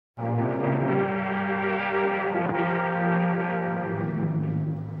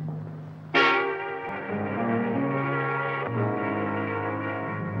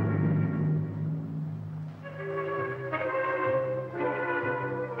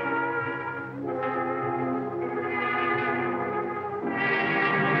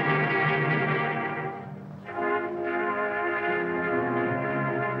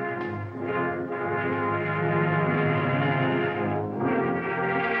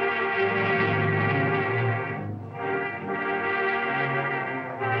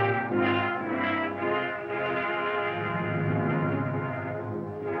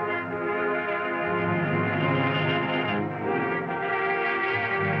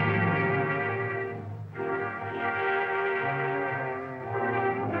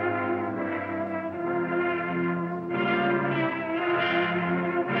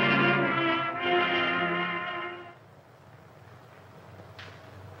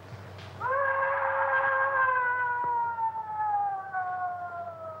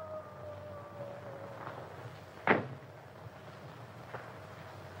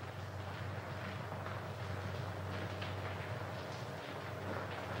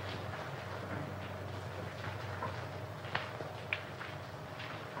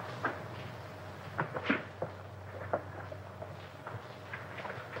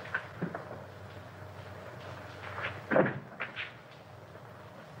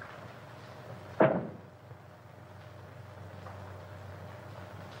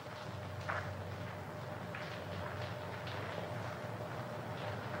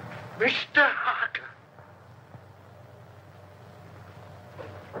Mr. Harker.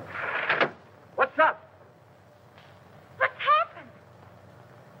 What's up? What's happened?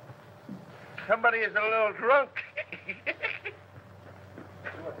 Somebody is a little drunk.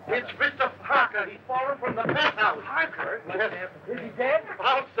 It's Mr. Harker. He's fallen from the penthouse. Harker? Yes. Is he dead?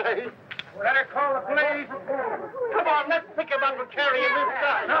 I'll say. Better call the police. Come on, let's pick him up and carry him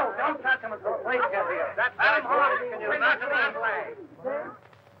inside. No, don't touch him until the police get here. That's Madam Harker. Can you knock him that way?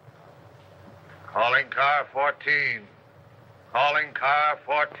 Calling car 14. Calling car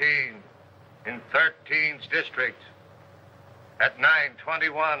 14 in 13's district at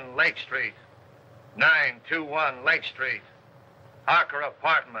 921 Lake Street. 921 Lake Street. Harker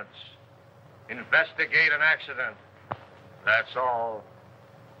Apartments. Investigate an accident. That's all.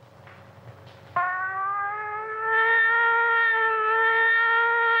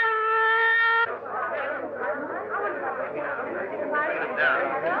 Sit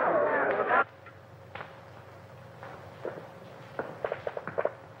down.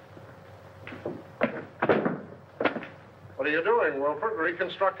 What are you doing, Wilford?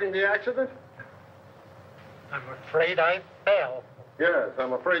 Reconstructing the accident? I'm afraid I fell. Yes,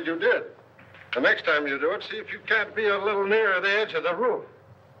 I'm afraid you did. The next time you do it, see if you can't be a little nearer the edge of the roof.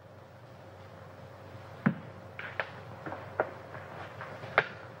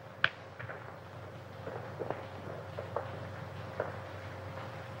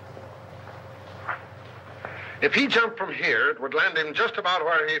 If he jumped from here, it would land him just about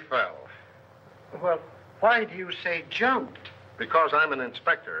where he fell. Well, why do you say jumped? Because I'm an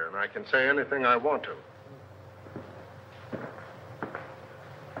inspector, and I can say anything I want to.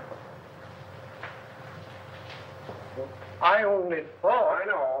 I only thought. I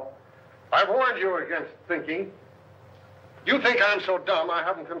know. I warned you against thinking. You think I'm so dumb I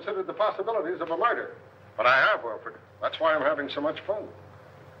haven't considered the possibilities of a murder. But I have, Wilford. That's why I'm having so much fun.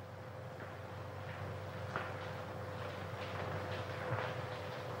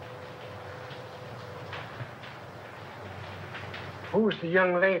 Who's the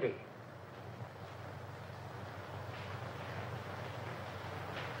young lady?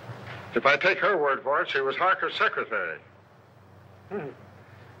 If I take her word for it, she was Harker's secretary.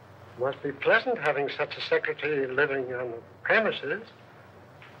 Must be pleasant having such a secretary living on the premises.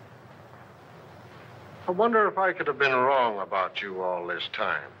 I wonder if I could have been wrong about you all this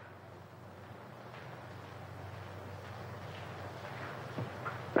time.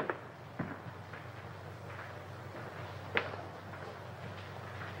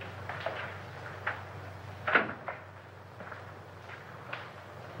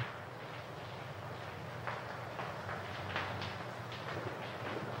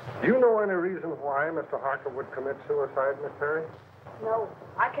 Do you know any reason why Mr. Harker would commit suicide, Miss Perry? No,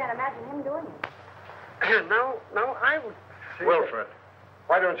 I can't imagine him doing it. No, I would say... Wilfred,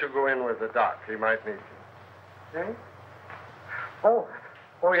 why don't you go in with the doc? He might need you. Eh? Oh,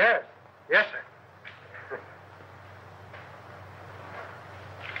 yes. Yes, sir.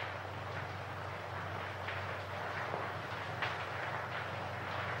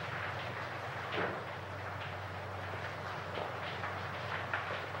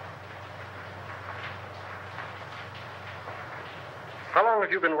 long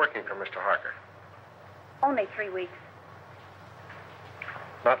have you been working for Mr. Harker? Only 3 weeks.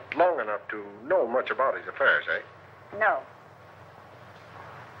 Not long enough to know much about his affairs, eh? No.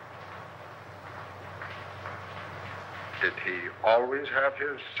 Did he always have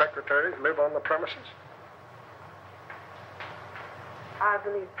his secretaries live on the premises? I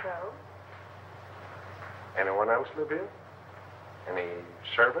believe so. Anyone else live here? Any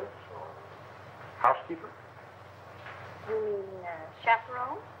servants or housekeeper? You mean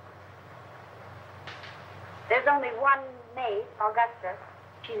chaperone? There's only one maid, Augusta.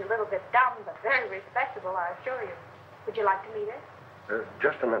 She's a little bit dumb, but very respectable, I assure you. Would you like to meet her?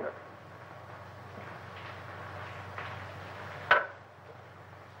 Just a minute.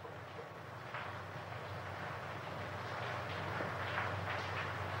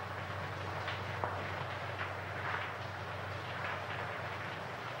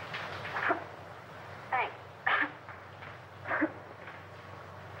 Thanks.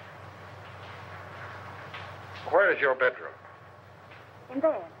 Where is your bedroom? In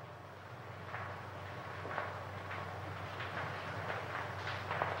there.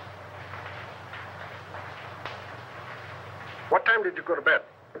 What time did you go to bed?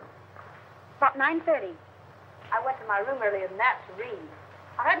 About 9:30. I went to my room earlier than that to read.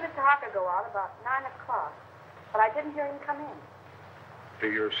 I heard Mr. Harker go out about 9 o'clock, but I didn't hear him come in. Do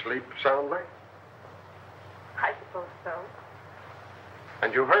you sleep soundly? I suppose so.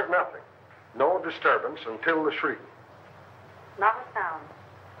 And you heard nothing? No disturbance until the shriek? Not a sound.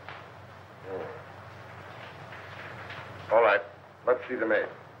 All right. Let's see the maid.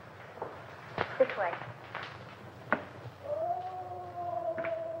 This way.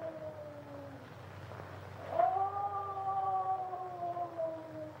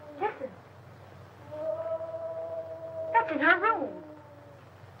 Listen. That's in her room.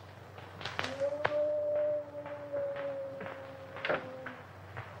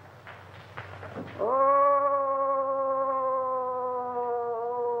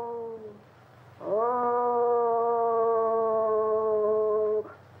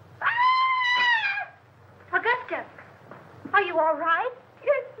 Augusta, are you all right?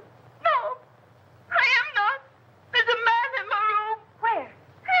 Yes. No, I am not. There's a man in my room. Where?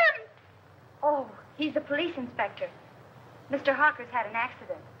 Him. Oh, he's the police inspector. Mr. Harker's had an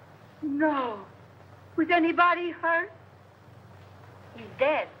accident. No. Was anybody hurt? He's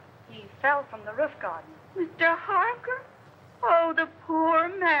dead. He fell from the roof garden. Mr. Harker? Oh, the poor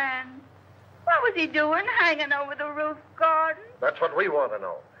man. What was he doing hanging over the roof garden? That's what we want to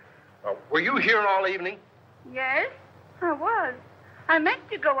know. Were you here all evening? Yes, I was. I meant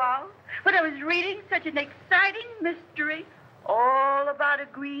to go out, but I was reading such an exciting mystery all about a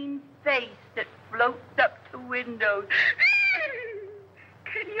green face that floats up to windows.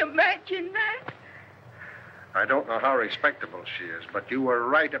 Can you imagine that? I don't know how respectable she is, but you were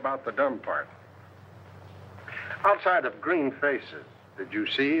right about the dumb part. Outside of green faces, did you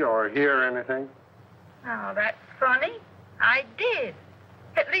see or hear anything? Oh, that's funny. I did.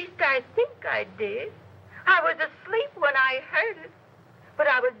 At least I think I did. I was asleep when I heard it. But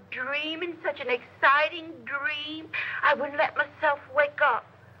I was dreaming such an exciting dream, I wouldn't let myself wake up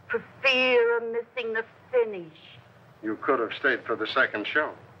for fear of missing the finish. You could have stayed for the second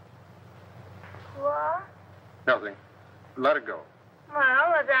show. What? Nothing. Let it go.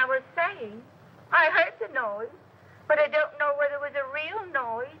 Well, as I was saying, I heard the noise, but I don't know whether it was a real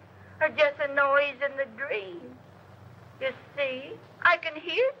noise or just a noise in the dream. You see, I can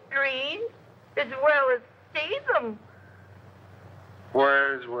hear dreams as well as see them.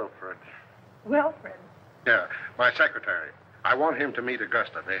 Where's Wilfred? Wilfred? Yeah, my secretary. I want him to meet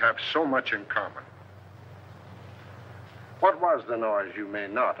Augusta. They have so much in common. What was the noise you may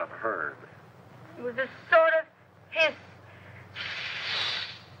not have heard? It was a sort of hiss.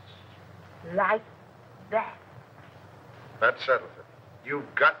 Like that. That settles it.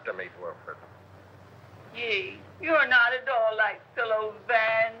 You've got to meet Wilfred. Gee, you're not at all like Philo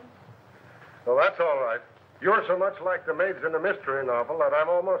Van. Well, that's all right. You're so much like the maids in a mystery novel that I'm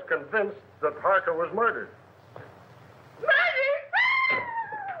almost convinced that Harker was murdered. Murder!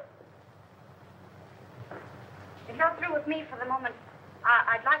 If you're through with me for the moment,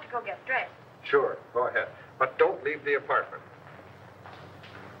 I'd like to go get dressed. Sure, go ahead. But don't leave the apartment.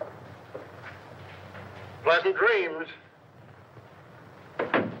 Pleasant dreams.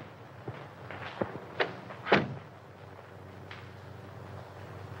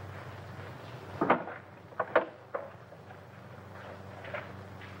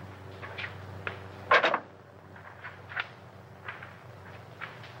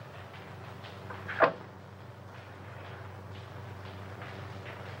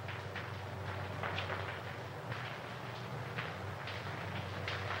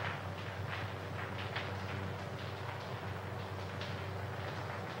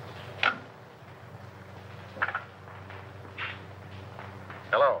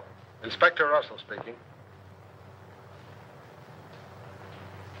 Hello. Inspector Russell speaking.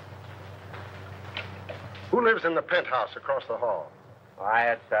 Who lives in the penthouse across the hall?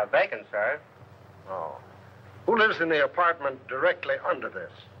 Why, it's vacant, sir. Oh. Who lives in the apartment directly under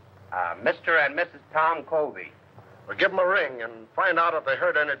this? Mr. and Mrs. Tom Colby. Well, give them a ring and find out if they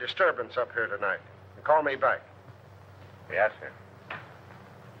heard any disturbance up here tonight. And call me back. Yes, sir.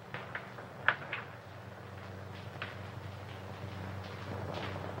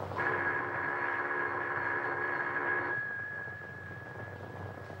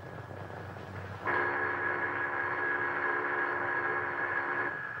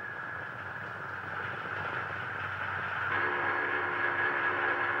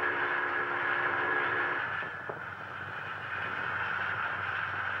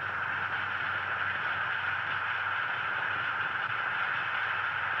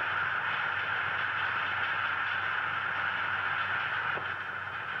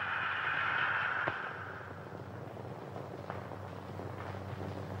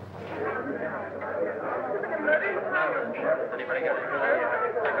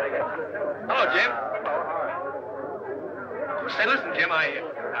 Hello, Jim. Say, listen, Jim,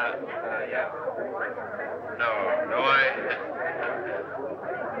 Yeah. No,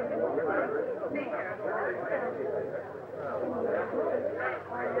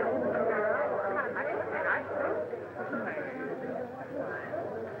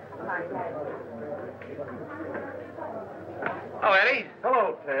 Oh, Eddie.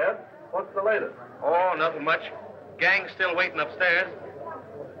 Hello, Ted. What's the latest? Oh, nothing much. Gang's still waiting upstairs.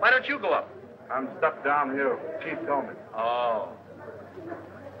 Why don't you go up? I'm stuck down here. Chief told me. Oh.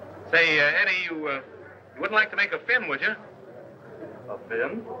 Say, Eddie, you wouldn't like to make a fin, would you? A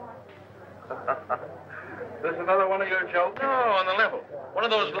fin? This another one of your jokes? No, on the level. One of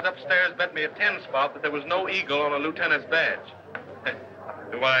those upstairs bet me a 10 spot that there was no eagle on a lieutenant's badge.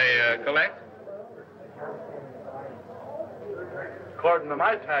 Do I collect? According to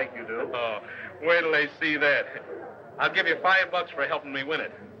my tag, you do. Oh, wait till they see that. I'll give you $5 for helping me win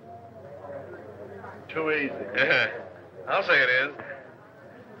it. Too easy. I'll say it is.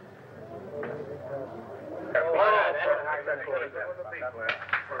 I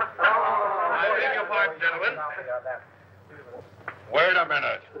beg your pardon, gentlemen. Wait a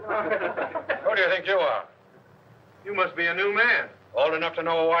minute. Who do you think you are? You must be a new man. Old enough to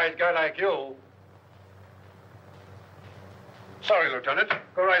know a wise guy like you. Sorry, Lieutenant.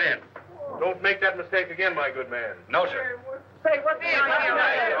 Go right in. Don't make that mistake again, my good man. No, sir. Say, what's the idea?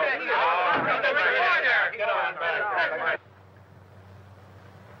 Get on back.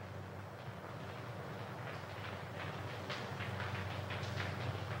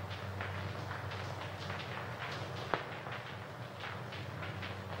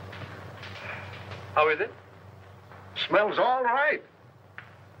 How is it? Smells all right.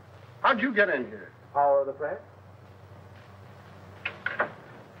 How'd you get in here? Power of the press?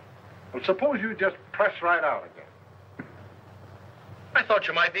 Well, suppose you just press right out again. I thought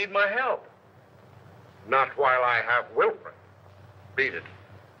you might need my help. Not while I have Wilfred. Beat it.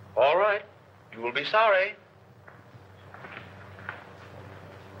 All right. You will be sorry.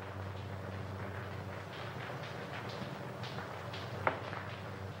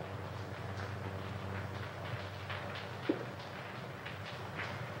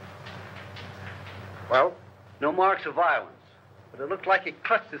 Well? No marks of violence, but it looked like he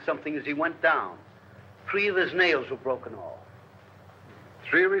clutched at something as he went down. 3 of his nails were broken off.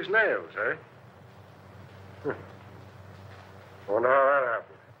 3 of his nails, eh? Wonder how that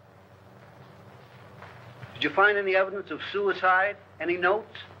happened. Did you find any evidence of suicide? Any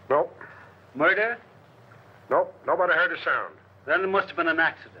notes? Nope. Murder? Nope. Nobody heard a sound. Then it must have been an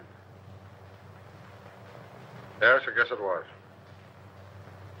accident. Yes, I guess it was.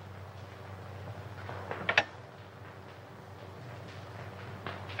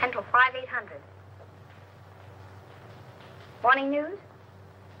 Central 5800. Morning news?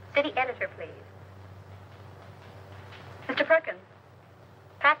 City editor, please. Mr. Perkins,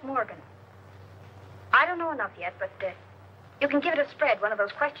 Pat Morgan. I don't know enough yet, but you can give it a spread, one of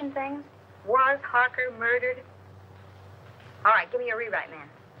those question things. Was Harker murdered? All right, give me a rewrite, man.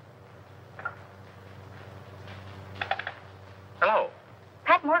 Hello.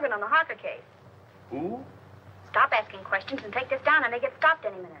 Pat Morgan on the Harker case. Who? Stop asking questions and take this down. I may get stopped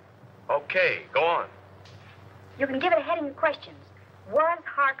any minute. Okay, go on. You can give it a heading of questions. Was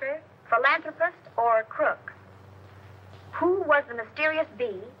Harker philanthropist or crook? Who was the mysterious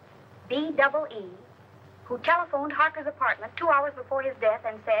B-double-E, who telephoned Harker's apartment 2 hours before his death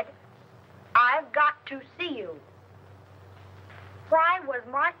and said, "I've got to see you"? Why was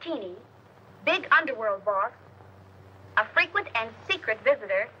Martini, big underworld boss, a frequent and secret visitor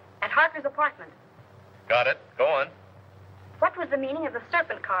calendar at Harker's apartment. Got it. Go on. What was the meaning of the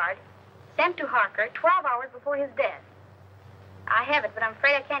serpent card sent to Harker 12 hours before his death? I have it, but I'm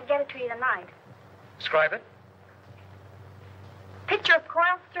afraid I can't get it to you tonight. Describe it. Picture of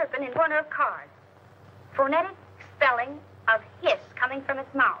coiled serpent in corner of card. Phonetic spelling of hiss coming from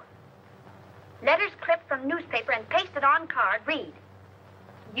its mouth. Letters clipped from newspaper and pasted on card read,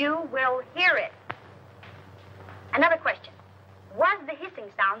 "You will hear it." Another question. Was the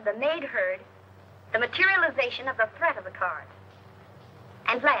hissing sound the maid heard the materialization of the threat of the card?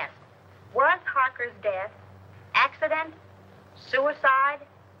 And last, was Harker's death accident, suicide,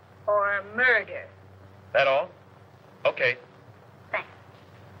 or murder? That all? Okay. Thanks.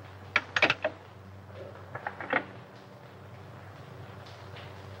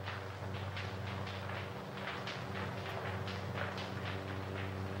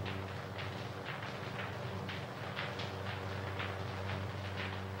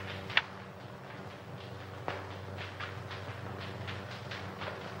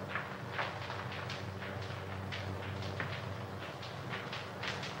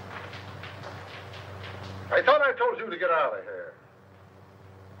 I thought I told you to get out of here.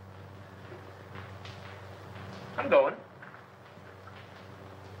 I'm going.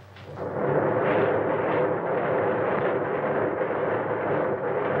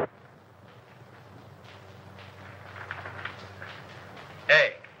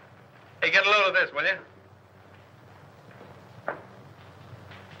 Hey. Hey, get a load of this, will you?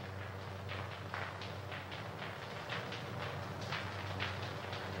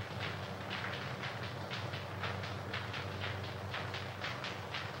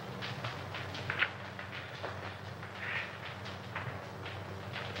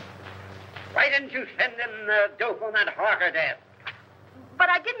 Why didn't you send them the dope on that Harker death? But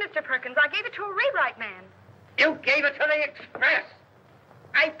I did, Mr. Perkins. I gave it to a rewrite man. You gave it to the Express.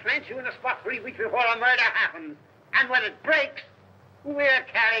 I plant you in the spot 3 weeks before a murder happens. And when it breaks, we're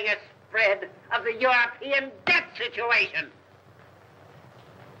carrying a spread of the European debt situation.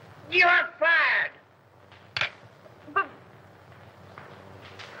 You're fired. But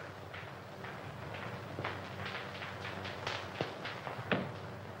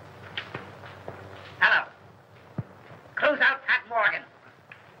Hello. Close out Pat Morgan.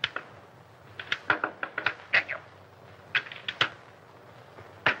 Thank you.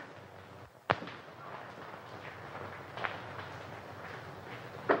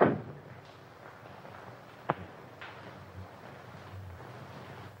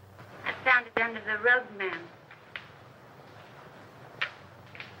 I found it under the rug, ma'am.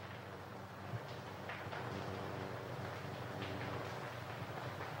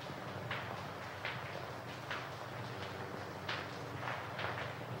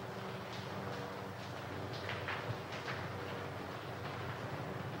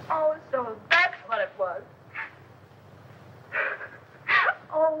 Oh, so that's what it was.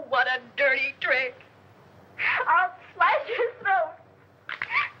 Oh, what a dirty trick. I'll slash his throat.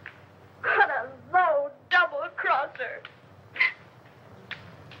 What a low double-crosser.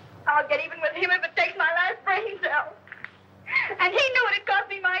 I'll get even with him if it takes my last brain cell. And he knew it'd cost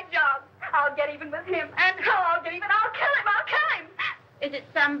me my job. I'll get even with him. And how I'll get even, I'll kill him. I'll kill him. Is it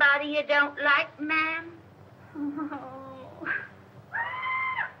somebody you don't like, ma'am? Oh.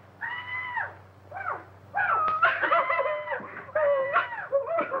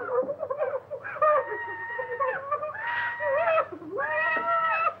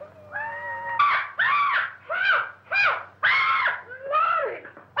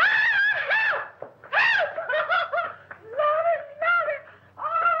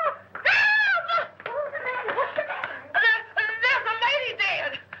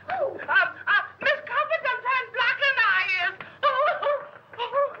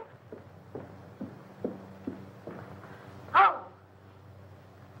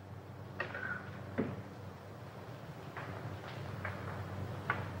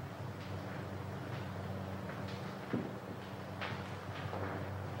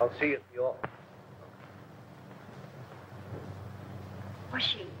 I'll see you at the office. Was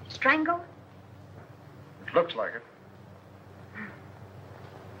she strangled? It looks like it.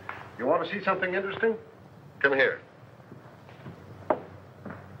 You want to see something interesting? Come here.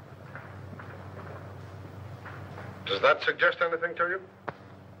 Does that suggest anything to you?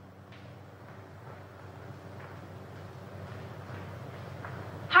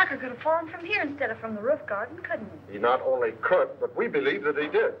 Harker could have fallen from here instead of from the roof garden, couldn't he? He not only could, but we believe that he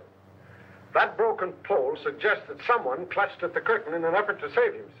did. That broken pole suggests that someone clutched at the curtain in an effort to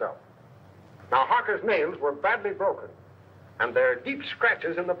save himself. Now, Harker's nails were badly broken, and there are deep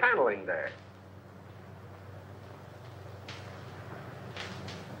scratches in the paneling there.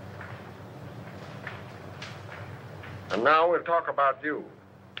 And now we'll talk about you.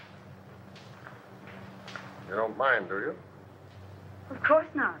 You don't mind, do you? Of course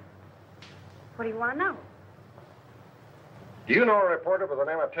not. What do you want to know? Do you know a reporter by the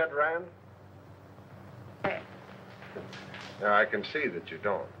name of Ted Rand? Yeah, I can see that you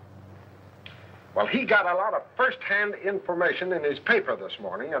don't. Well, he got a lot of first-hand information in his paper this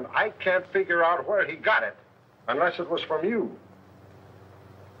morning, and I can't figure out where he got it unless it was from you.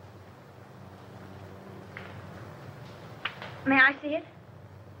 May I see it?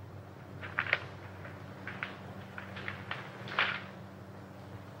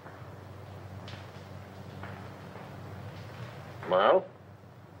 Well,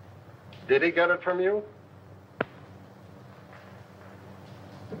 did he get it from you?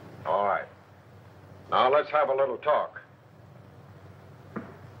 All right. Now let's have a little talk.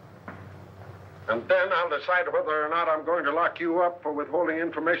 And then I'll decide whether or not I'm going to lock you up for withholding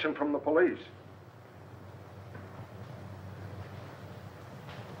information from the police.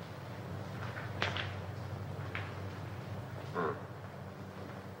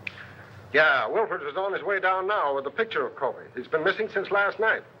 Yeah, Wilford is on his way down now with a picture of Covey. He's been missing since last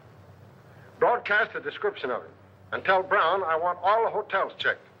night. Broadcast a description of him. And tell Brown I want all the hotels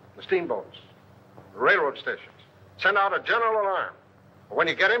checked, the steamboats, the railroad stations. Send out a general alarm. When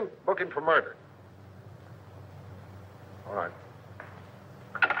you get him, book him for murder. All right.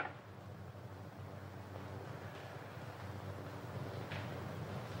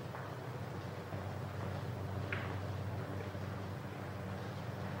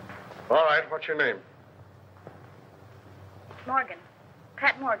 All right, what's your name? Morgan.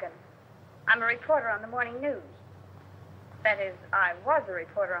 Pat Morgan. I'm a reporter on the morning news. That is, I was a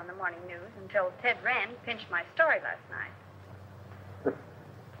reporter on the morning news until Ted Rand pinched my story last night.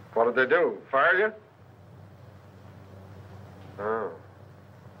 What did they do? Fire you? Oh.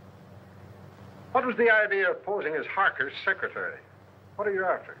 What was the idea of posing as Harker's secretary? What are you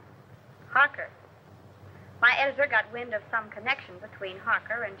after? Harker. My editor got wind of some connection between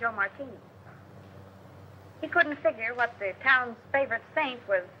Harker and Joe Martini. He couldn't figure what the town's favorite saint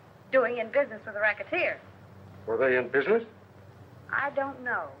was doing in business with a racketeer. Were they in business? I don't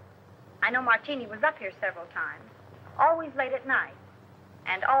know. I know Martini was up here several times, always late at night,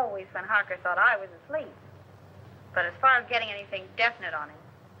 and always when Harker thought I was asleep. But as far as getting anything definite on him,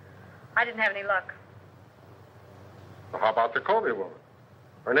 I didn't have any luck. Well, how about the Covey woman?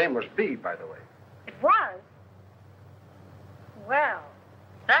 Her name was Bee, by the way. It was? Well,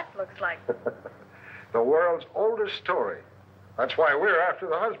 that looks like... The world's oldest story. That's why we're after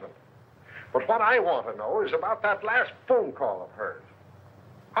the husband. But what I want to know is about that last phone call of hers.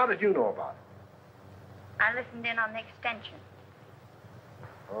 How did you know about it? I listened in on the extension.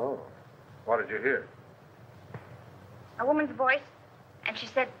 Oh. What did you hear? A woman's voice, and she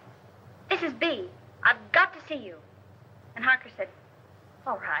said, "This is Bee. I've got to see you." And Harker said,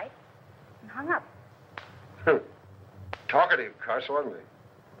 "All right," and hung up. Talkative cuss, wasn't he?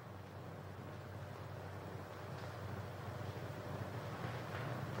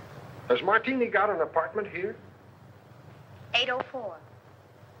 Has Martini got an apartment here? 804.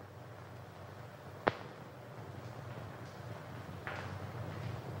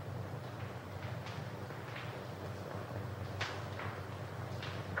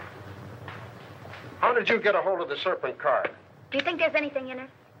 How did you get a hold of the Serpent card? Do you think there's anything in it?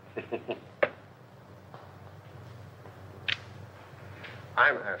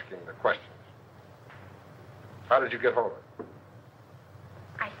 I'm asking the questions. How did you get hold of it?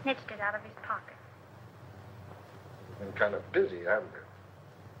 I snitched it out of his pocket. You've been kind of busy, haven't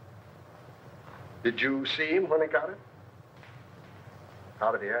you? Did you see him when he got it?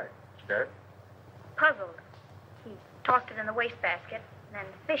 How did he act? Scared? Puzzled. He tossed it in the wastebasket, then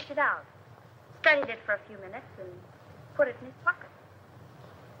fished it out. Studied it for a few minutes and put it in his pocket.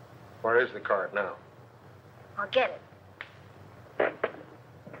 Where is the card now? I'll get it.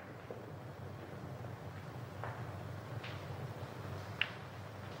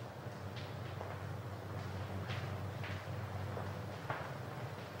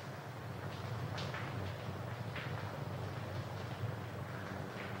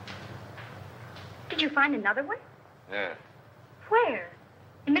 Did you find another one? Yeah. Where?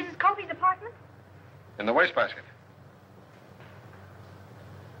 In Mrs. Covey's apartment? In the wastebasket.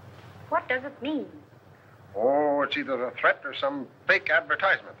 What does it mean? Oh, it's either a threat or some fake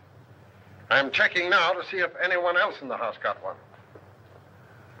advertisement. I'm checking now to see if anyone else in the house got one.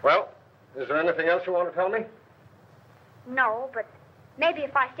 Well, is there anything else you want to tell me? No, but maybe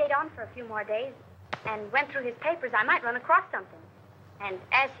if I stayed on for a few more days and went through his papers, I might run across something. And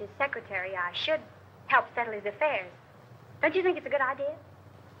as his secretary, I should help settle his affairs. Don't you think it's a good idea?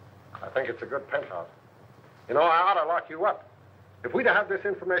 I think it's a good penthouse. You know, I ought to lock you up. If we'd had this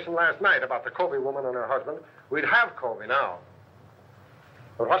information last night about the Covey woman and her husband, we'd have Covey now.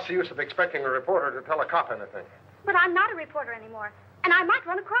 But what's the use of expecting a reporter to tell a cop anything? But I'm not a reporter anymore, and I might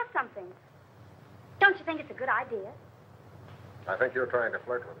run across something. Don't you think it's a good idea? I think you're trying to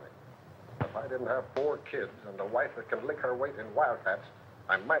flirt with me. If I didn't have 4 kids and a wife that can lick her weight in wildcats,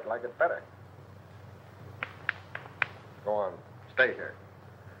 I might like it better. Go on. Stay here.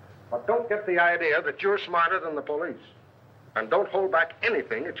 But don't get the idea that you're smarter than the police. And don't hold back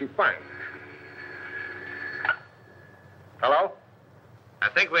anything that you find. Hello? I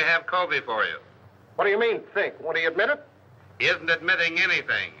think we have Covey for you. What do you mean, think? Won't he admit it? He isn't admitting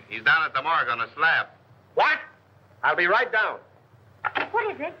anything. He's down at the morgue on a slab. What? I'll be right down. What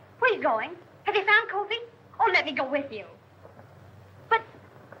is it? Where are you going? Have you found Covey? Oh, let me go with you. But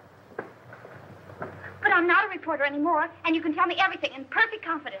I'm not a reporter anymore, and you can tell me everything in perfect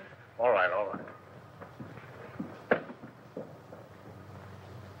confidence. All right, all right.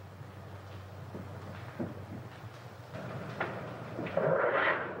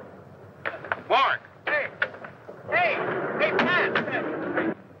 Morgue! Hey, Pat!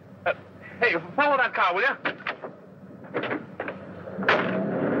 Hey, follow that car, will you?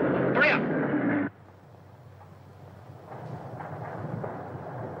 Hurry up.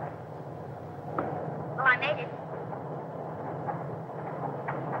 Well, I made it.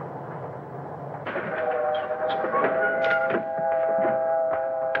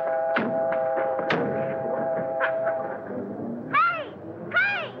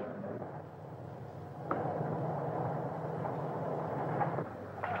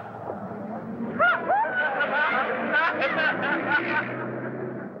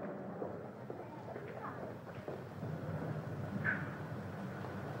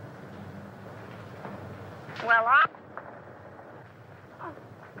 Well,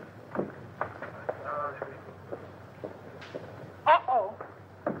 Uh-oh.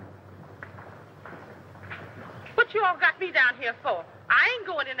 What you all got me down here for? I ain't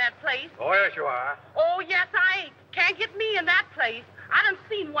going in that place. Oh, yes, you are. Oh, yes, I ain't. Can't get me in that place. I done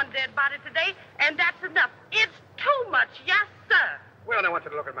seen one dead body today, and that's enough. It's too much, yes, sir. Well, I want you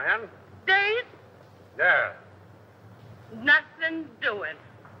to look at my hand. Days, Yeah. nothing doing.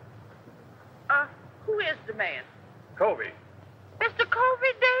 Who is the man? Covey. Mr.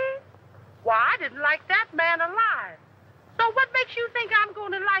 Covey, Dave? Why, I didn't like that man alive. So what makes you think I'm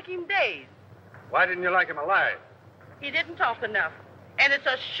going to like him days? Why didn't you like him alive? He didn't talk enough. And it's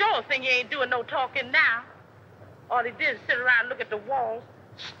a sure thing he ain't doing no talking now. All he did is sit around and look at the walls,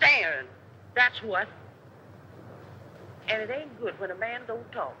 staring. That's what. And it ain't good when a man don't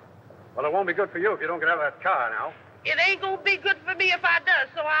talk. Well, it won't be good for you if you don't get out of that car now. It ain't going to be good for me if I does,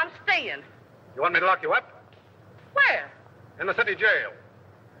 so I'm staying. You want me to lock you up? Where? In the city jail.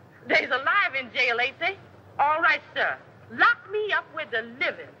 They's alive in jail, ain't they? All right, sir. Lock me up with the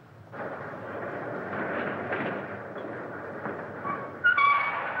living.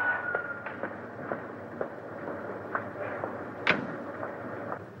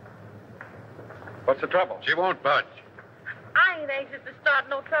 What's the trouble? She won't budge. I ain't anxious to start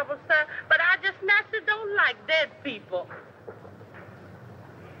no trouble, sir, but I just naturally don't like dead people.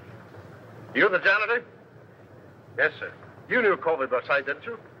 You the janitor? Yes, sir. You knew Covey by sight, didn't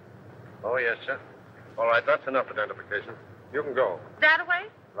you? Oh, yes, sir. All right, that's enough identification. You can go. That way?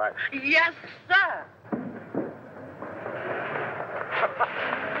 Right. Yes, sir.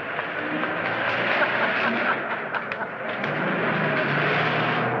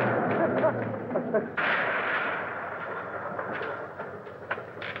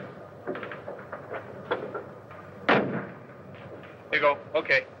 Here you go.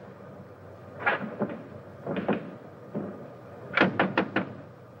 Okay.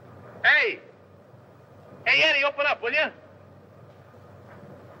 Hey! Hey, Eddie, open up, will you?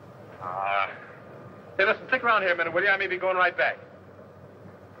 Hey, listen, stick around here a minute, will you? I may be going right back.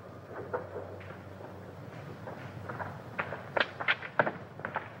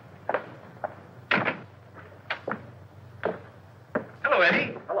 Hello,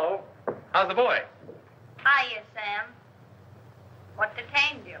 Eddie. Hello. How's the boy? Hiya, Sam. What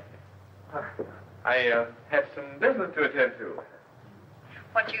detained you? I had some business to attend to.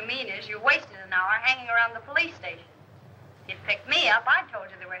 What you mean is you wasted an hour hanging around the police station. If you'd picked me up, I told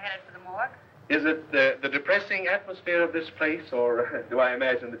you they were headed for the morgue. Is it the depressing atmosphere of this place, or do I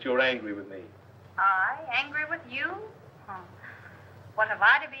imagine that you're angry with me? I? Angry with you? Huh. What have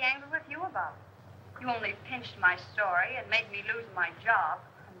I to be angry with you about? You only pinched my story and made me lose my job.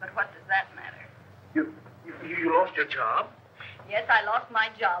 But what does that matter? You lost your job? Yes, I lost my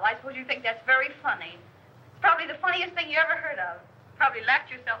job. I suppose you think that's very funny. It's probably the funniest thing you ever heard of. Probably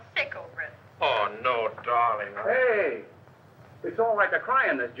laughed yourself sick over it. Oh, no, darling. Hey, it's all right to cry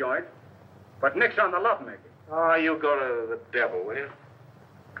in this joint, but nix on the lovemaking. Oh, you go to the devil, will you?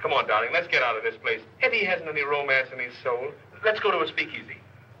 Come on, darling, let's get out of this place. Eddie hasn't any romance in his soul. Let's go to a speakeasy.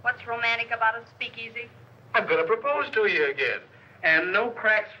 What's romantic about a speakeasy? I'm going to propose to you again. And no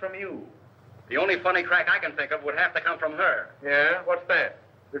cracks from you. The only funny crack I can think of would have to come from her. Yeah? What's that?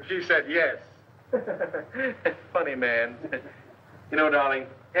 If she said yes. Funny man. You know, darling,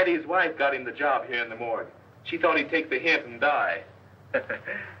 Eddie's wife got him the job here in the morgue. She thought he'd take the hint and die.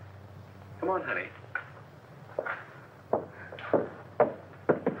 Come on, honey.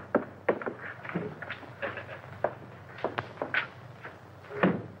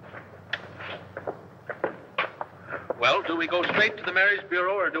 Well, do we go straight to the Marriage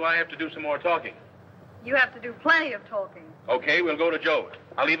Bureau, or do I have to do some more talking? You have to do plenty of talking. Okay, we'll go to Joe's.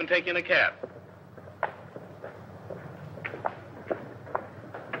 I'll even take you in a cab.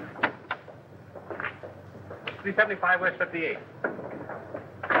 $375 West 58.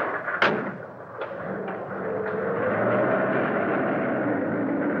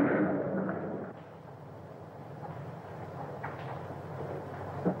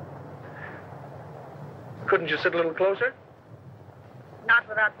 Couldn't you sit a little closer? Not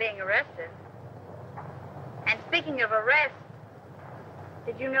without being arrested. And speaking of arrest,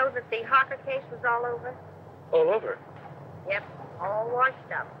 did you know that the Harker case was all over? All over? Yep, all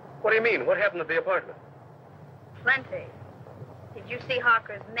washed up. What do you mean? What happened at the apartment? Plenty. Did you see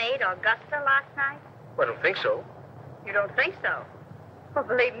Harker's maid, Augusta, last night? Well, I don't think so. You don't think so? Well,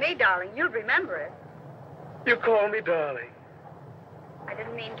 believe me, darling, you'll remember it. You call me darling. I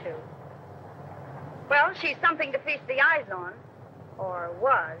didn't mean to. Well, she's something to feast the eyes on. Or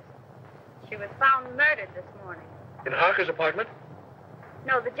was. She was found murdered this morning. In Harker's apartment?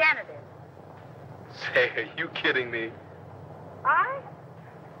 No, the janitor's. Say, are you kidding me? I?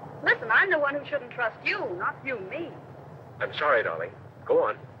 Listen, I'm the one who shouldn't trust you, not you me. I'm sorry, darling. Go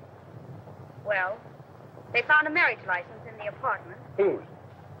on. Well, they found a marriage license in the apartment. Whose?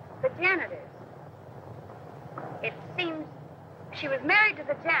 The janitor's. It seems she was married to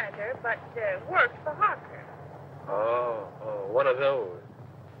the janitor, but worked for Harker. Oh, one of those.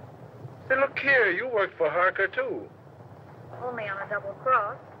 Say, look here, you worked for Harker, too. Only on a double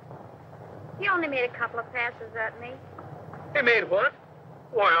cross. He only made a couple of passes at me. He made what?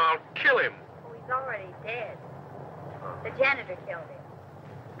 Why, I'll kill him. Oh, he's already dead. The janitor killed him.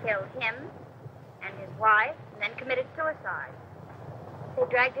 He killed him and his wife, and then committed suicide. They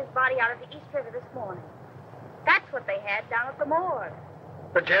dragged his body out of the East River this morning. That's what they had down at the morgue.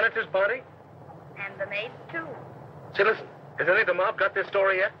 The janitor's body? And the maid's, too. Say, listen, has any of the mob got this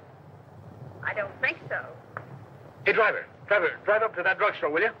story yet? I don't think so. Hey, driver, drive up to that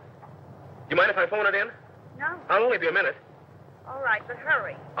drugstore, will you? You mind if I phone it in? No. I'll only be a minute. All right, but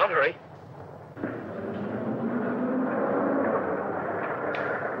hurry. I'll hurry.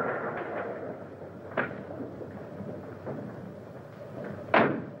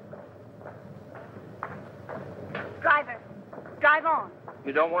 Driver, drive on.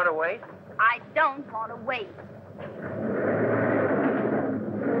 You don't want to wait? I don't want to wait.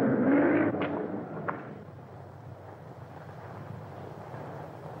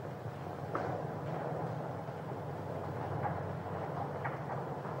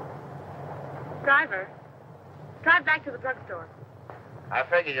 Driver, drive back to the drugstore. I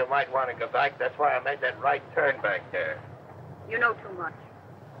figured you might want to go back. That's why I made that right turn back there. You know too much.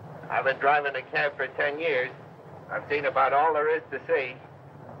 I've been driving a cab for 10 years. I've seen about all there is to see.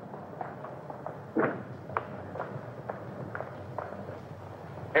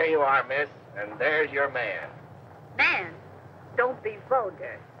 Here you are, miss, and there's your man. Man, don't be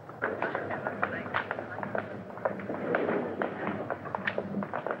vulgar.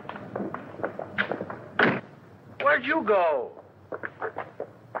 Where'd you go?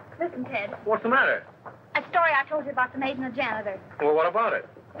 Listen, Ted. What's the matter? A story I told you about the maid and the janitor. Well, what about it?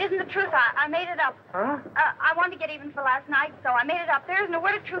 It isn't the truth. I made it up. Huh? I wanted to get even for last night, so I made it up. There isn't a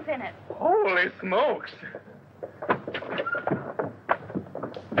word of truth in it. Holy smokes.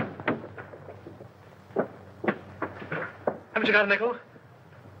 Haven't you got a nickel?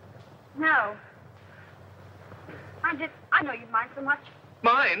 No. I know you'd mind so much.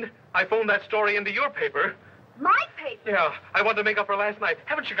 Mind? I phoned that story into your paper. My paper? Yeah, I wanted to make up for last night.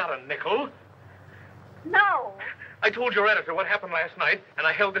 Haven't you got a nickel? No. I told your editor what happened last night, and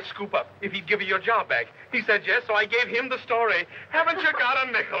I held this scoop up if he'd give you your job back. He said yes, so I gave him the story. Haven't you got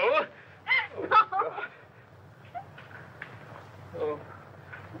a nickel? No. Oh.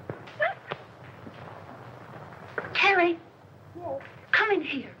 Terry. Yes. Come in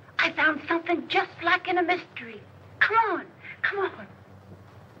here. I found something just like in a mystery. Come on. Come on.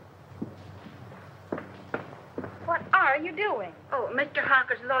 are you doing? Oh, Mr.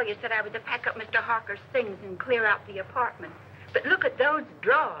 Harker's lawyer said I was to pack up Mr. Harker's things and clear out the apartment. But look at those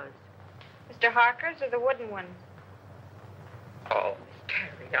drawers. Mr. Harker's or the wooden ones? Oh, Miss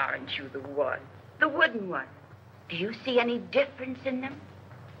Terry, aren't you the one? The wooden one. Do you see any difference in them?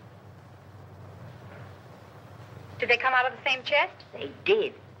 Did they come out of the same chest? They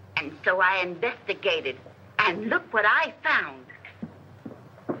did. And so I investigated. And look what I found.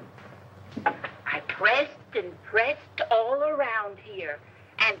 I pressed and pressed all around here.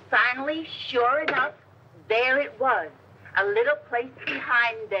 And finally, sure enough, there it was. A little place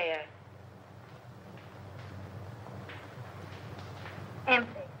behind there.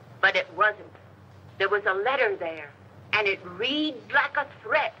 Empty. But it wasn't. There was a letter there. And it reads like a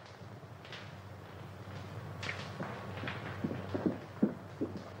threat.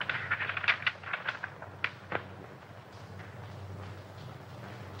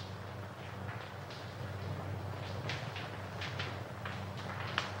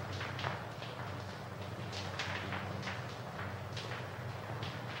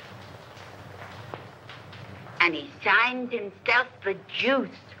 And he signs himself the Juice.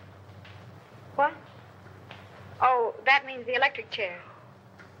 What? Oh, that means the electric chair.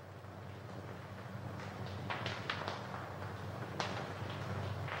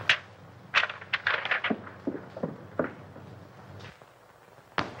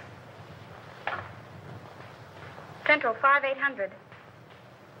 Central 5800.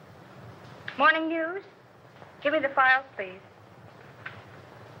 Morning news. Give me the files, please.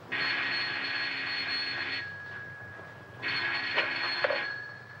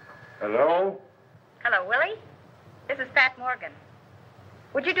 Hello? Hello, Willie. This is Pat Morgan.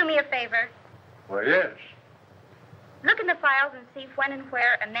 Would you do me a favor? Well, yes. Look in the files and see when and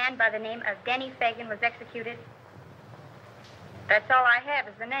where a man by the name of Denny Fagan was executed. That's all I have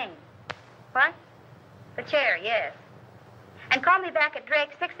is the name. What? The chair, yes. And call me back at Drake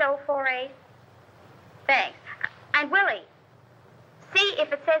 6048. Thanks. And Willie, see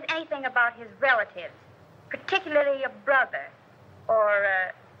if it says anything about his relatives, particularly a brother or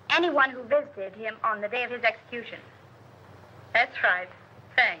anyone who visited him on the day of his execution. That's right.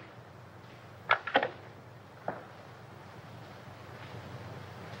 Thanks.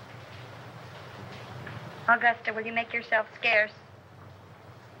 Augusta, will you make yourself scarce?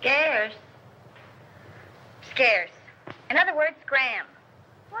 Scarce? Scarce. In other words, Graham.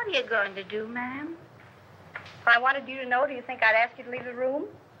 What are you going to do, ma'am? If I wanted you to know, do you think I'd ask you to leave the room?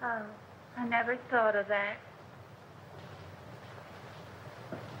 Oh, I never thought of that.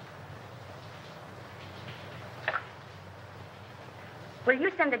 Will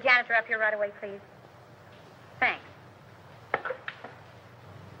you send the janitor up here right away, please? Thanks.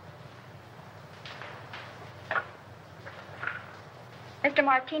 Mr.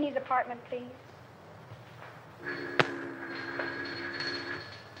 Martini's apartment, please.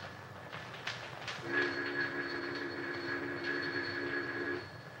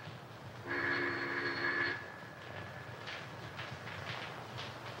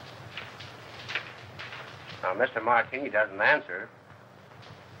 Now, Mr. Martini doesn't answer.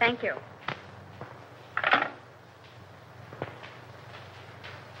 Thank you.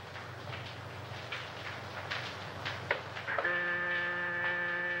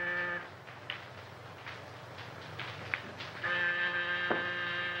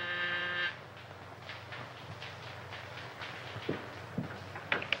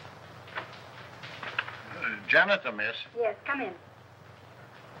 Janitor, miss. Yes, come in.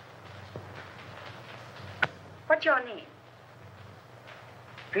 What's your name?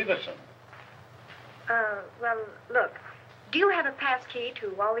 Peterson. Well, look, do you have a pass key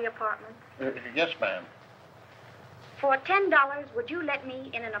to all the apartments? Yes, ma'am. For $10, would you let me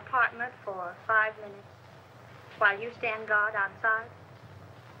in an apartment for 5 minutes while you stand guard outside?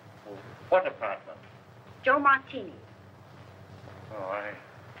 What apartment? Joe Martini. Oh,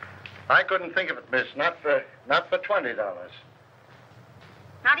 I couldn't think of it, miss. Not for $20.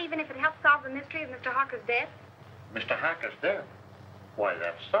 Not even if it helps solve the mystery of Mr. Harker's death? Mr. Harker's dead. Why,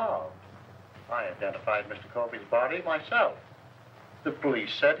 that's solved. I identified Mr. Colby's body myself. The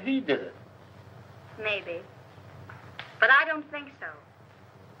police said he did it. Maybe. But I don't think so.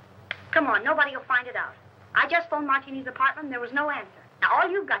 Come on, nobody will find it out. I just phoned Martini's apartment and there was no answer. Now, all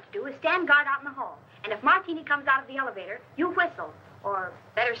you've got to do is stand guard out in the hall. And if Martini comes out of the elevator, you whistle. Or,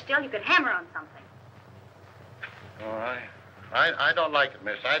 better still, you could hammer on something. Oh, I don't like it,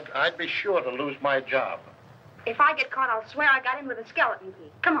 miss. I'd be sure to lose my job. If I get caught, I'll swear I got in with a skeleton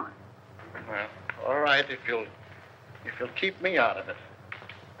key. Come on. Well, all right, if you'll keep me out of it.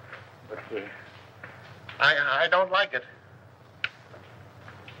 But I don't like it.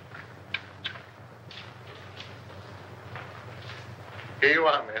 Here you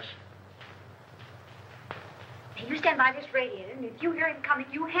are, miss. Hey, you stand by this radiator, and if you hear him coming,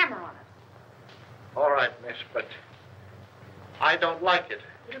 you hammer on it. All right, miss, but I don't like it.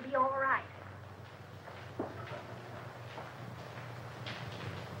 It'll be all right.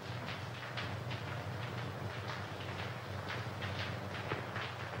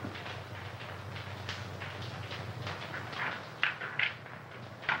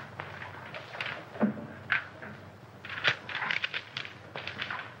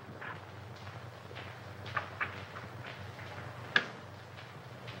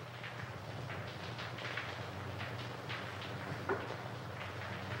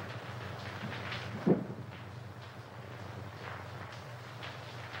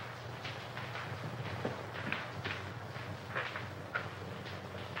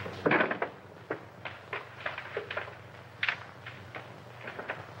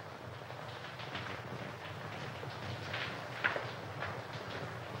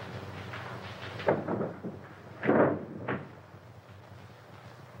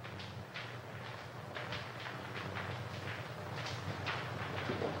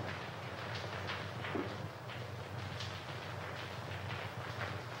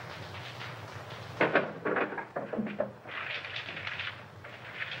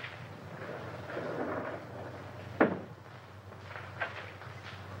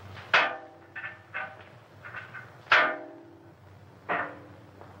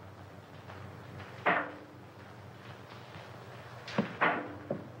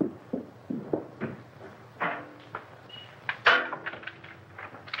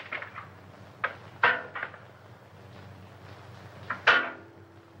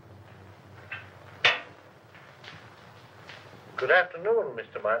 Good afternoon,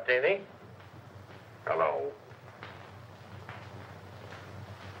 Mr. Martini. Hello.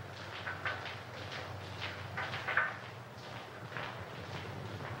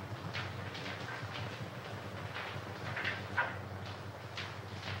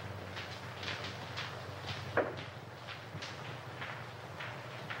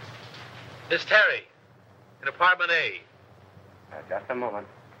 Miss Terry, in apartment A. Just a moment.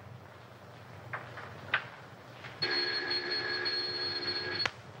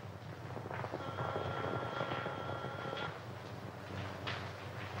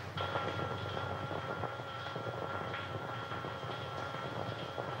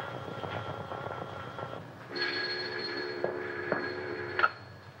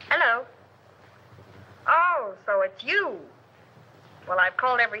 Hello. Oh, so it's you. Well, I've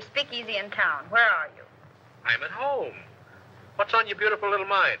called every speakeasy in town. Where are you? I'm at home. What's on your beautiful little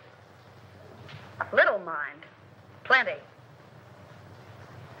mind? Little mind. Plenty.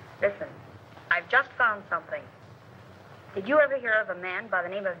 Listen, I've just found something. Did you ever hear of a man by the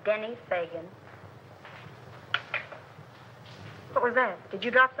name of Denny Fagan? What was that? Did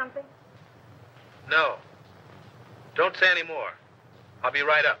you drop something? No. Don't say any more. I'll be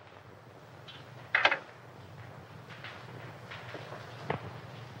right up.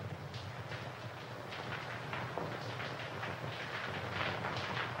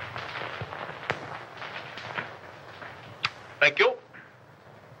 Thank you.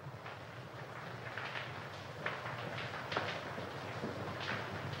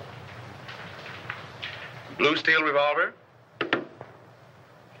 Blue steel revolver.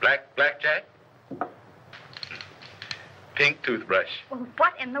 Blackjack. Pink toothbrush. Well,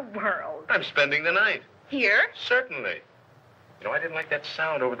 what in the world? I'm spending the night. Here? Certainly. You know, I didn't like that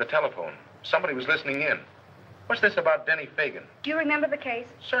sound over the telephone. Somebody was listening in. What's this about Denny Fagan? Do you remember the case?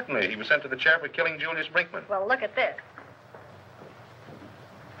 Certainly. He was sent to the chair for killing Julius Brinkman. Well, look at this.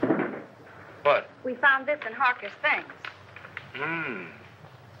 What? We found this in Harker's things.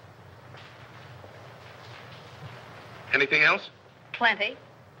 Anything else? Plenty.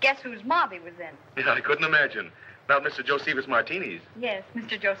 Guess whose mob he was in? Yeah, I couldn't imagine. Not Mr. Josephus Martini's. Yes,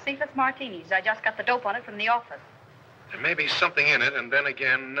 Mr. Josephus Martini's. I just got the dope on it from the office. There may be something in it, and then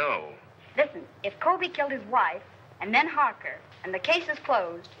again, no. Listen, if Colby killed his wife, and then Harker, and the case is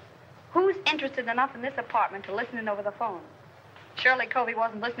closed, who's interested enough in this apartment to listen in over the phone? Surely Colby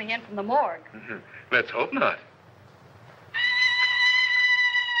wasn't listening in from the morgue. Let's hope not.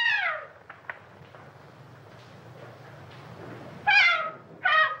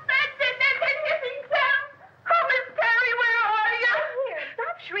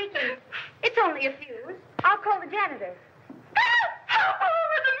 Shrieking. It's only a fuse. I'll call the janitor. Help!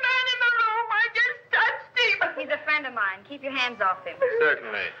 There's a man in the room. I just touched him. He's a friend of mine. Keep your hands off him.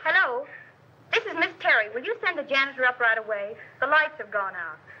 Certainly. Hello? This is Miss Terry. Will you send the janitor up right away? The lights have gone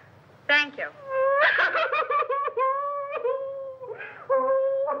out. Thank you.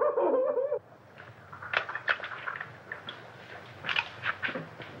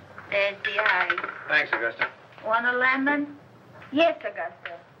 There's the ice. Thanks, Augusta. Want a lemon? Yes,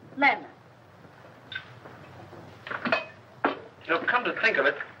 Augusta. Lemon. You know, come to think of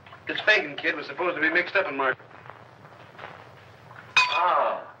it, this Fagan kid was supposed to be mixed up in my...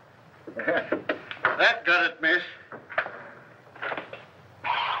 Ah. That got it, miss.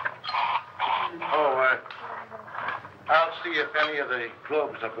 Oh, I'll see if any of the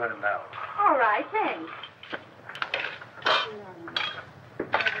globes are burned out. All right, thanks.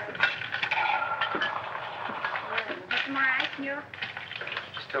 Some more ice in your...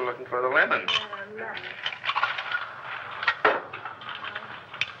 Still looking for the lemon. lemon.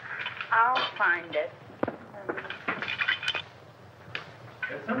 I'll find it.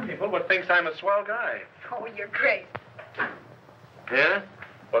 There's some people would think I'm a swell guy. Oh, you're great. Yeah?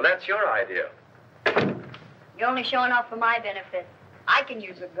 Well, that's your idea. You're only showing off for my benefit. I can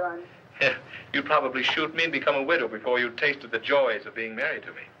use a gun. You'd probably shoot me and become a widow before you tasted the joys of being married to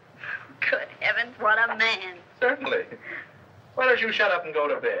me. Good heavens, what a man. Certainly. Why don't you shut up and go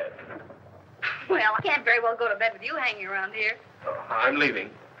to bed? Well, I can't very well go to bed with you hanging around here. Oh, I'm leaving.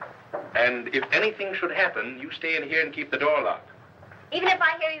 And if anything should happen, you stay in here and keep the door locked. Even if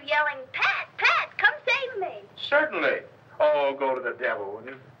I hear you yelling, Pat, Pat, come save me. Certainly. Oh, go to the devil, will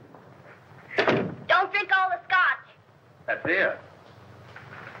you? Don't drink all the scotch. That's it.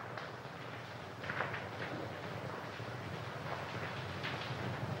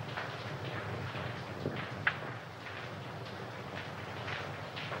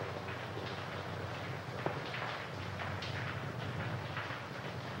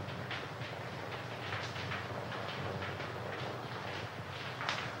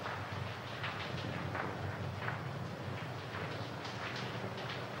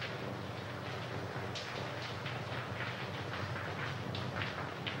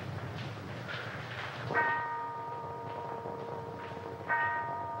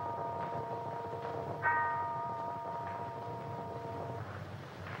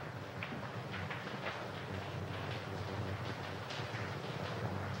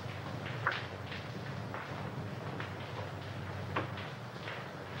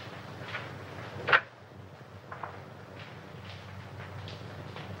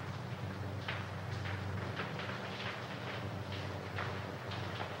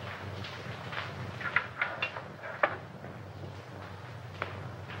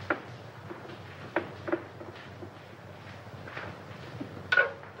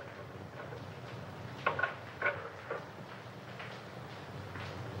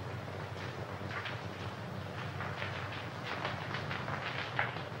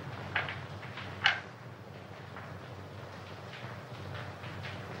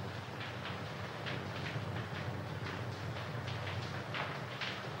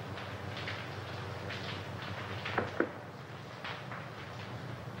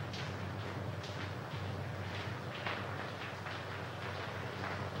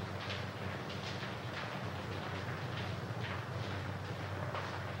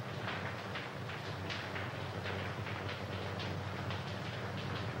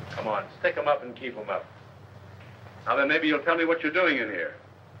 Come on, stick 'em up and keep 'em up. Now then, maybe you'll tell me what you're doing in here.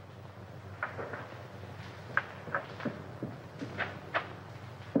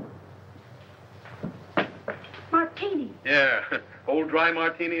 Martini. Yeah, old dry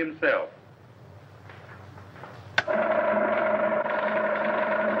martini himself.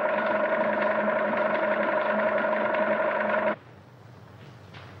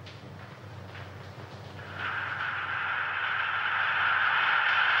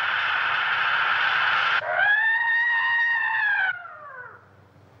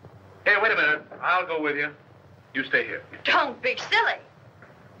 Hey, wait a minute. I'll go with you. You stay here. Don't be silly.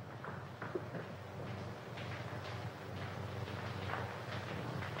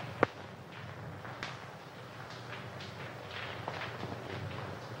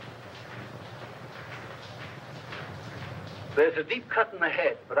 There's a deep cut in the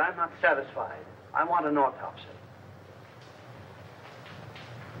head, but I'm not satisfied. I want an autopsy.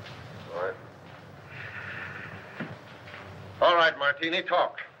 All right. All right, Martini,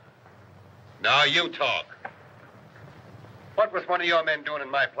 talk. Now you talk. What was one of your men doing in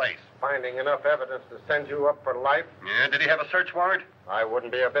my place? Finding enough evidence to send you up for life? Yeah, did he have a search warrant? I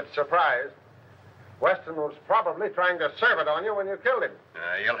wouldn't be a bit surprised. Weston was probably trying to serve it on you when you killed him.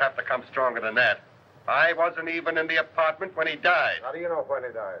 You'll have to come stronger than that. I wasn't even in the apartment when he died. How do you know when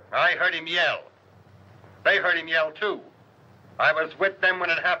he died? I heard him yell. They heard him yell, too. I was with them when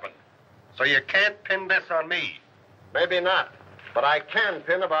it happened. So you can't pin this on me. Maybe not. But I can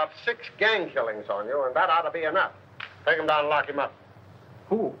pin about 6 gang killings on you, and that ought to be enough. Take him down and lock him up.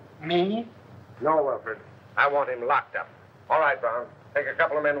 Who? Me? No, Wilfred. I want him locked up. All right, Brown. Take a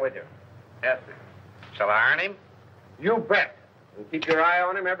couple of men with you. Yes, sir. Shall I iron him? You bet. And keep your eye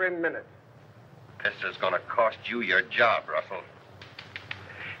on him every minute. This is going to cost you your job, Russell.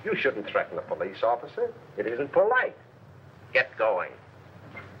 You shouldn't threaten a police officer. It isn't polite. Get going.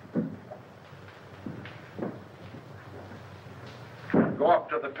 Go up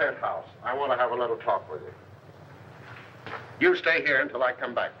to the penthouse. I want to have a little talk with you. You stay here until I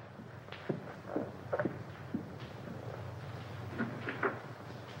come back.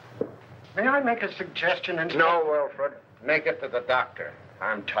 May I make a suggestion instead? No, Wilfred. Make it to the doctor.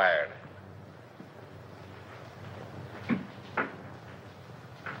 I'm tired.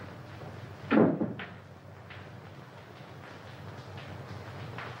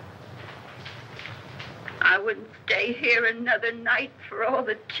 I wouldn't stay here another night for all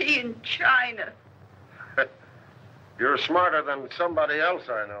the tea and china. You're smarter than somebody else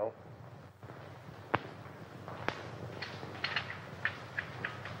I know.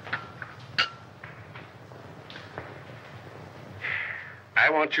 I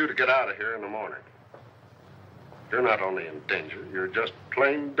want you to get out of here in the morning. You're not only in danger, you're just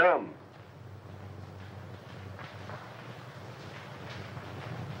plain dumb.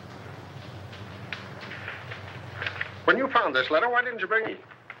 When you found this letter, why didn't you bring it?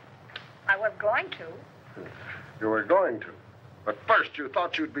 I was going to. You were going to. But first, you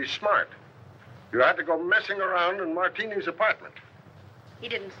thought you'd be smart. You had to go messing around in Martini's apartment. He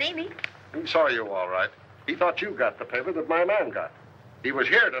didn't see me. He saw you all right. He thought you got the paper that my man got. He was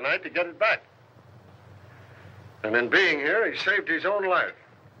here tonight to get it back. And in being here, he saved his own life.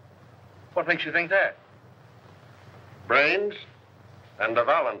 What makes you think that? Brains and a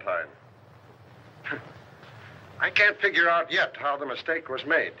Valentine. I can't figure out yet how the mistake was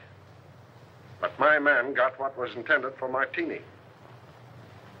made. But my man got what was intended for Martini.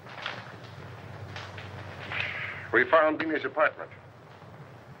 We found Martini's apartment.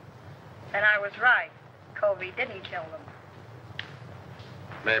 And I was right. Covey didn't kill them.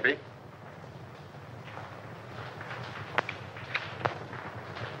 Maybe.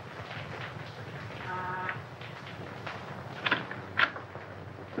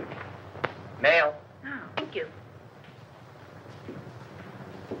 Mail. Oh, thank you.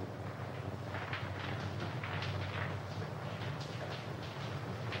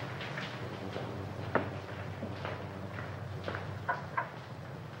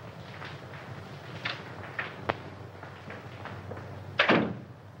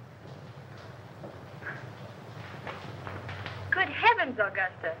 Good heavens,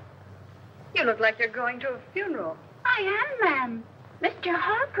 Augusta. You look like you're going to a funeral. I am, ma'am. Mr.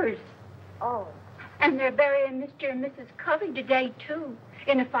 Harper's. Oh. And they're burying Mr. and Mrs. Covey today, too.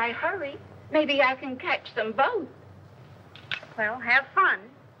 And if I hurry, maybe I can catch them both. Well, have fun.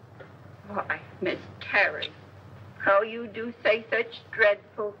 Why, Miss Terry, how you do say such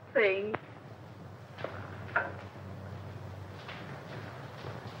dreadful things.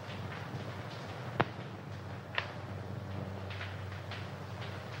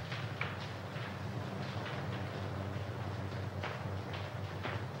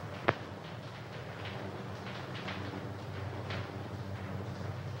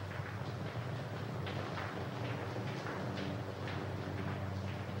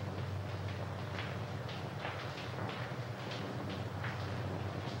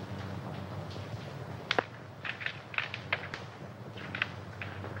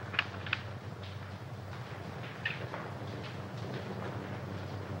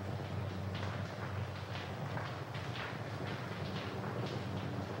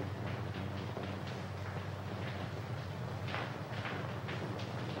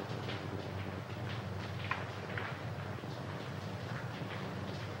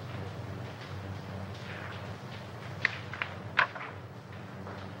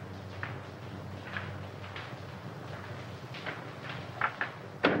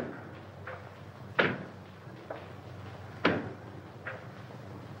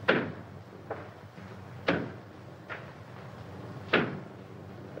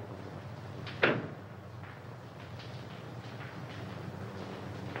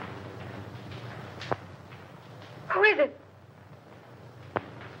 Who is it?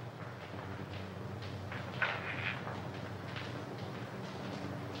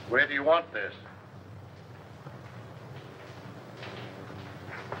 Where do you want this?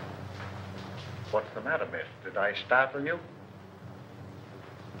 What's the matter, miss? Did I startle you?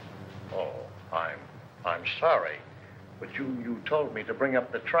 Oh, I'm sorry. But you told me to bring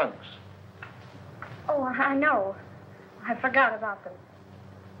up the trunks. Oh, I know. I forgot about them.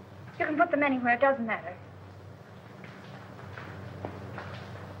 You can put them anywhere. It doesn't matter.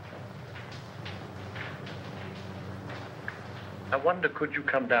 I wonder, could you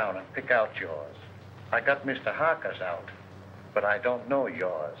come down and pick out yours? I got Mr. Harker's out, but I don't know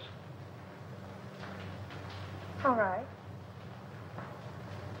yours. All right.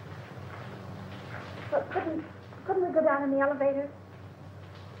 But couldn't we go down in the elevator?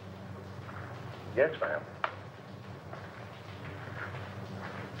 Yes, ma'am.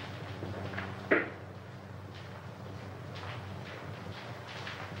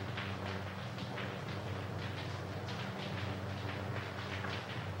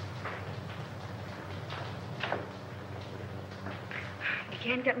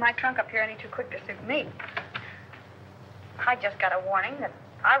 You can't get my trunk up here any too quick to suit me. I just got a warning that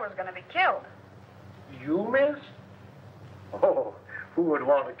I was going to be killed. You, miss? Oh, who would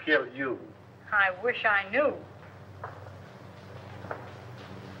want to kill you? I wish I knew.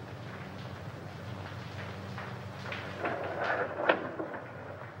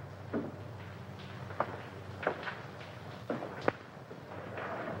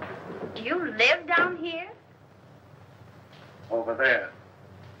 Do you live down here? Over there.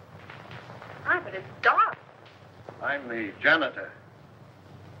 But it's dark. I'm the janitor.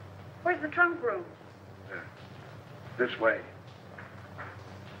 Where's the trunk room? This way.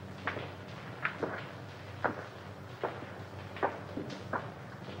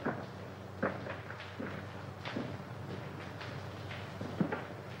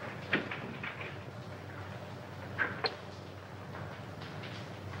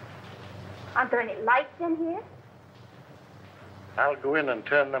 Aren't there any lights in here? I'll go in and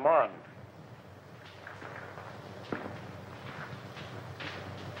turn them on.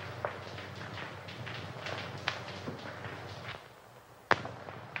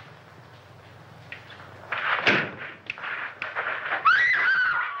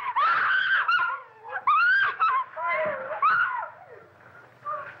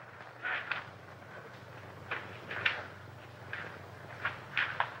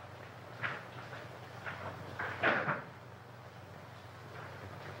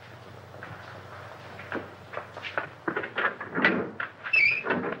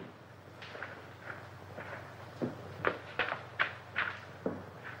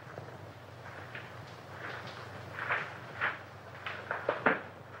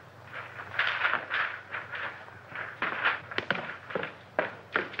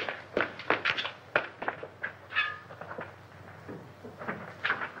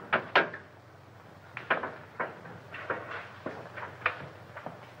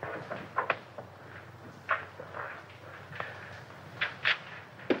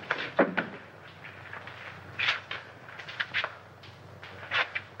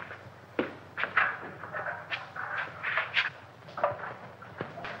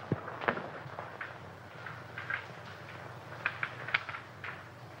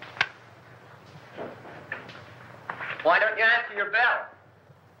 Why don't you answer your bell?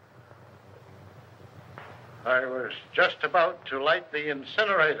 I was just about to light the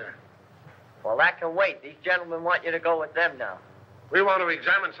incinerator. Well, that can wait. These gentlemen want you to go with them now. We want to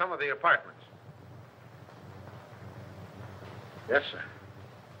examine some of the apartments. Yes, sir.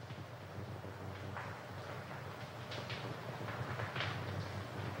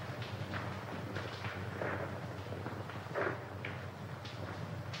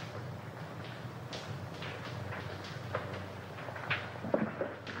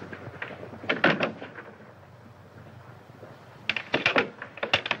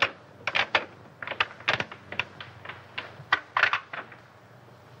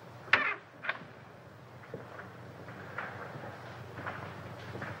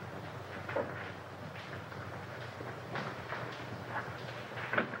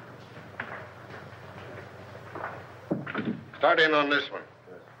 Start in on this one.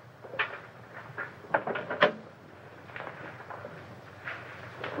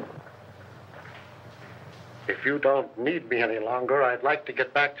 If you don't need me any longer, I'd like to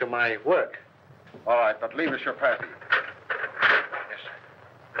get back to my work. All right, but leave us your pappy. Yes, sir.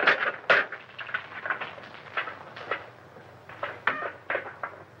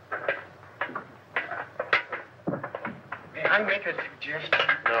 May I make a suggestion?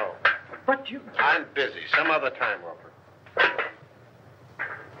 No. But you... I'm busy. Some other time, Wilford.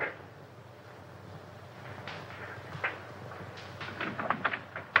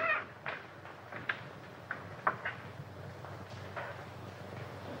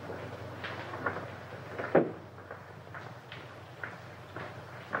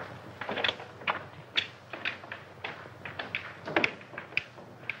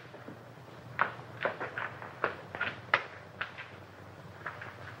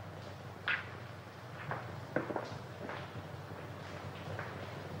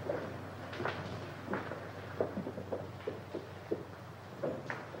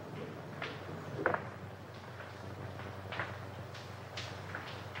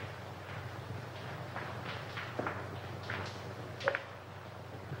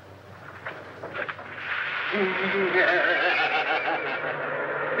 What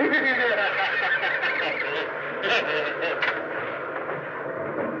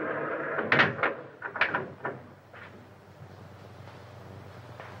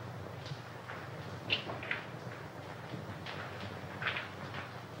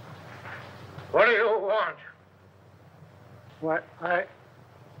do you want? What?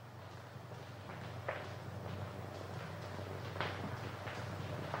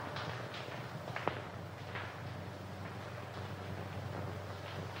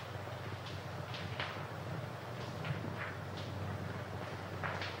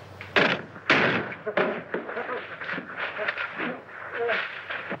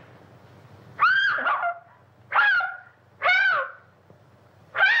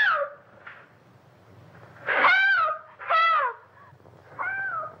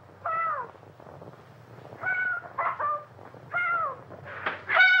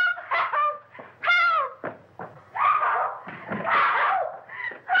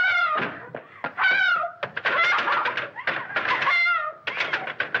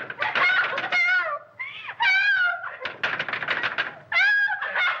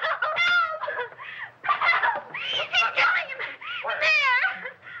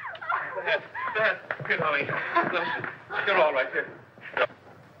 Here, darling. You're all right here.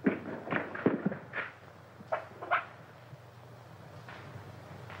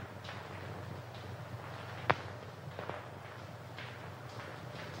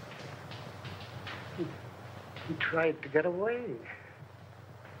 He tried to get away.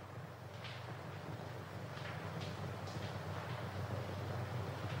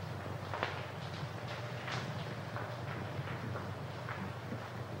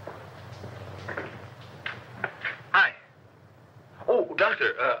 Hi. Oh,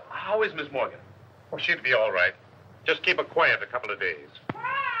 Doctor, how is Miss Morgan? Oh, she'd be all right. Just keep her quiet a couple of days.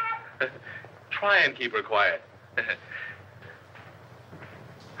 Try and keep her quiet.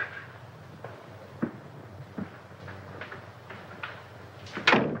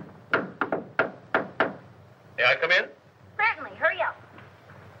 May I come in? Certainly. Hurry up.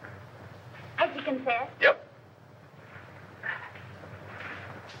 Has he confessed? Yep.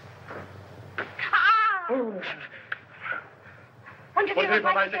 Wonder if you would like to 1, 2, 3,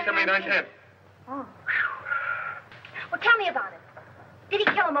 4, 5, 6, 7, 8, 9, 10. Oh. Well, tell me about it. Did he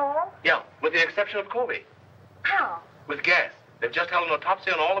kill them all? Yeah, with the exception of Colby. How? With gas. They've just held an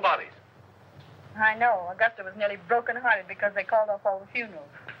autopsy on all the bodies. I know. Augusta was nearly broken-hearted because they called off all the funerals.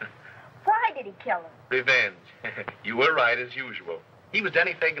 Why did he kill them? Revenge. You were right, as usual. He was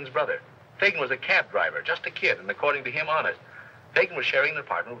Denny Fagan's brother. Fagan was a cab driver, just a kid, and according to him, honest. Fagan was sharing an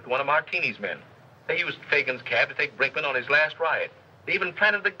apartment with one of Martini's men. They used Fagan's cab to take Brinkman on his last ride. They even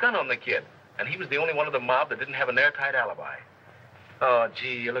planted the gun on the kid, and he was the only one of the mob that didn't have an airtight alibi. Oh,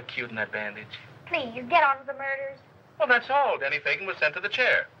 gee, you look cute in that bandage. Please, get on with the murders. Well, that's all. Denny Fagan was sent to the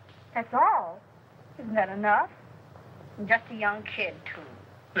chair. That's all. Isn't that enough? And just a young kid, too.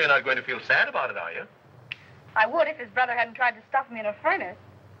 You're not going to feel sad about it, are you? I would if his brother hadn't tried to stuff me in a furnace.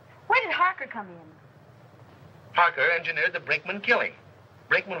 Where did Harker come in? Harker engineered the Brinkman killing.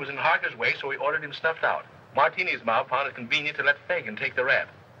 Brinkman was in Harker's way, so he ordered him snuffed out. Martini's mob found it convenient to let Fagan take the rap.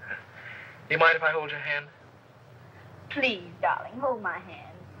 Do you mind if I hold your hand? Please, darling, hold my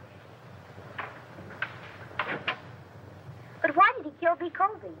hand. But why did he kill B.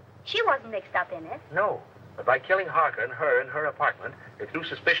 Colby? She wasn't mixed up in it. No. But by killing Harker and her in her apartment, they threw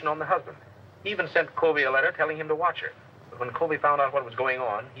suspicion on the husband. He even sent Colby a letter telling him to watch her. But when Colby found out what was going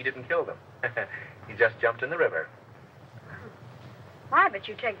on, he didn't kill them. He just jumped in the river. Why, but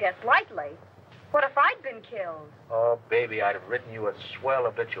you take death lightly. What if I'd been killed? Oh, baby, I'd have written you a swell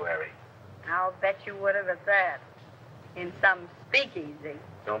obituary. I'll bet you would have at that. In some speakeasy.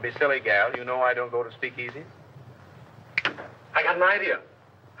 Don't be silly, gal. You know I don't go to speakeasies. I got an idea.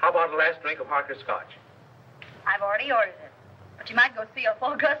 How about a last drink of Harker's scotch? I've already ordered it. But you might go see if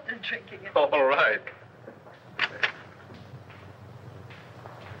Augusta's drinking it. All right.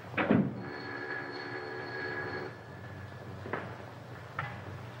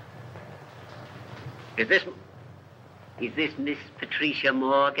 Is this Miss Patricia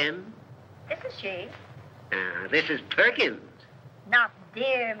Morgan? This is she. This is Perkins. Not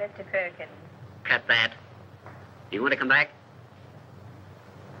dear Mr. Perkins. Cut that. Do you want to come back?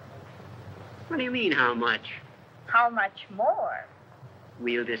 What do you mean, how much? How much more?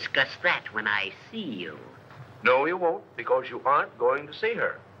 We'll discuss that when I see you. No, you won't, because you aren't going to see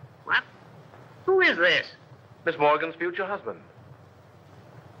her. What? Who is this? Miss Morgan's future husband.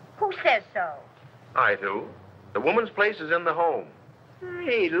 Who says so? I do. The woman's place is in the home.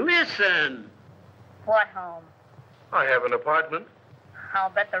 Hey, listen. What home? I have an apartment. I'll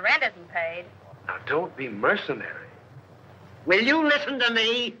bet the rent isn't paid. Now, don't be mercenary. Will you listen to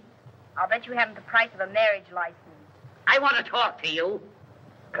me? I'll bet you haven't the price of a marriage license. I want to talk to you.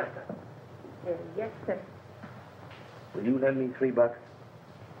 Yes, sir. Will you lend me $3?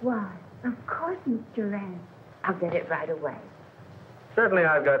 Why, of course, Mr. Rand. I'll get it right away. Certainly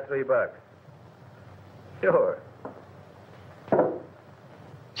I've got $3. Sure.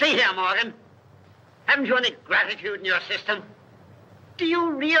 See here, Morgan. Haven't you any gratitude in your system? Do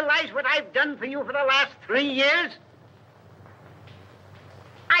you realize what I've done for you for the last 3 years?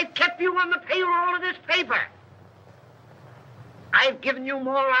 I've kept you on the payroll of this paper. I've given you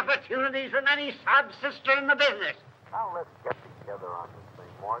more opportunities than any sob sister in the business. Now let's get together on this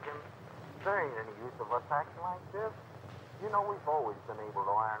thing, Morgan. There ain't any use of us acting like this. You know we've always been able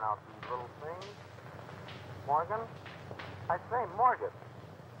to iron out these little things. Morgan? I say, Morgan,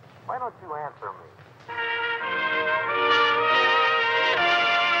 why don't you answer me?